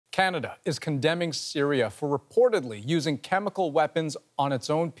Canada is condemning Syria for reportedly using chemical weapons on its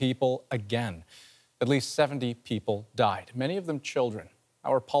own people again. At least 70 people died, many of them children.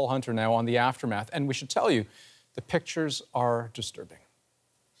 Our Paul Hunter now on the aftermath, and we should tell you, the pictures are disturbing.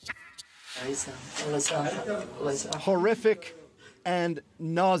 Horrific and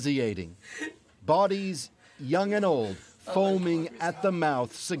nauseating. Bodies, young and old, foaming at the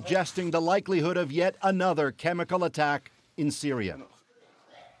mouth, suggesting the likelihood of yet another chemical attack in Syria.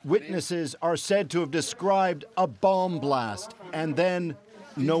 Witnesses are said to have described a bomb blast, and then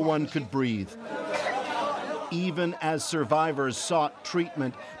no one could breathe. Even as survivors sought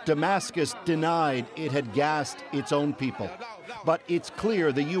treatment, Damascus denied it had gassed its own people. But it's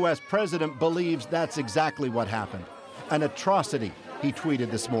clear the U.S. president believes that's exactly what happened. An atrocity, he tweeted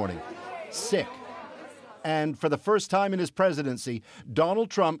this morning. Sick. And for the first time in his presidency,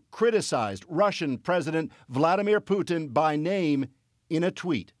 Donald Trump criticized Russian President Vladimir Putin by name in a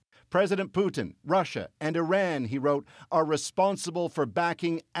tweet. President Putin, Russia, and Iran, he wrote, are responsible for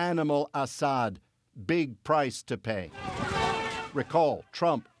backing animal Assad. Big price to pay. Recall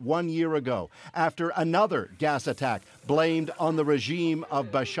Trump 1 year ago, after another gas attack blamed on the regime of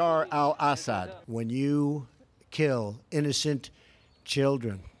Bashar al-Assad. When you kill innocent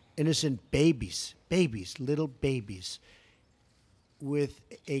children, innocent babies, little babies, with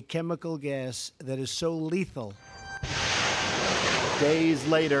a chemical gas that is so lethal. Days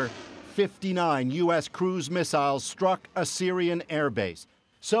later, 59 U.S. cruise missiles struck a Syrian airbase.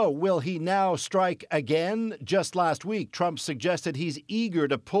 So will he now strike again? Just last week, Trump suggested he's eager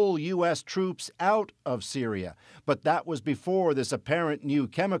to pull U.S. troops out of Syria. But that was before this apparent new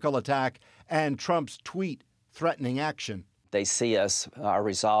chemical attack and Trump's tweet threatening action. They see us, our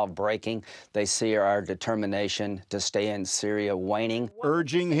resolve breaking. They see our determination to stay in Syria waning.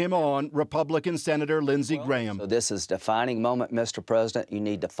 Urging him on, Republican Senator Lindsey Graham. So this is a defining moment, Mr. President. You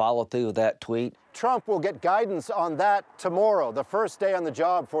need to follow through with that tweet. Trump will get guidance on that tomorrow, the first day on the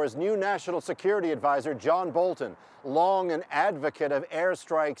job for his new national security advisor, John Bolton, long an advocate of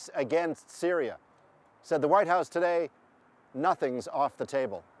airstrikes against Syria. Said the White House today, nothing's off the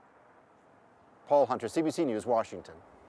table. Paul Hunter, CBC News, Washington.